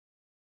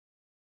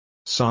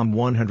Psalm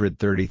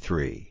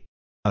 133.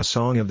 A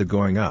song of the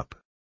going up.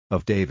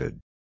 Of David.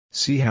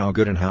 See how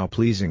good and how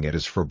pleasing it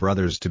is for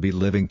brothers to be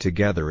living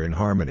together in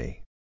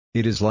harmony.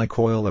 It is like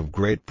oil of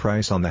great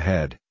price on the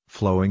head,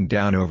 flowing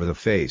down over the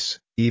face,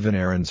 even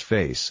Aaron's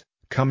face,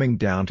 coming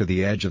down to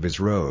the edge of his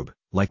robe,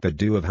 like the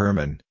dew of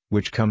Hermon,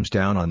 which comes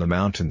down on the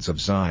mountains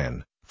of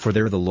Zion, for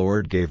there the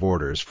Lord gave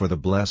orders for the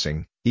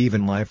blessing,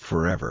 even life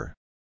forever.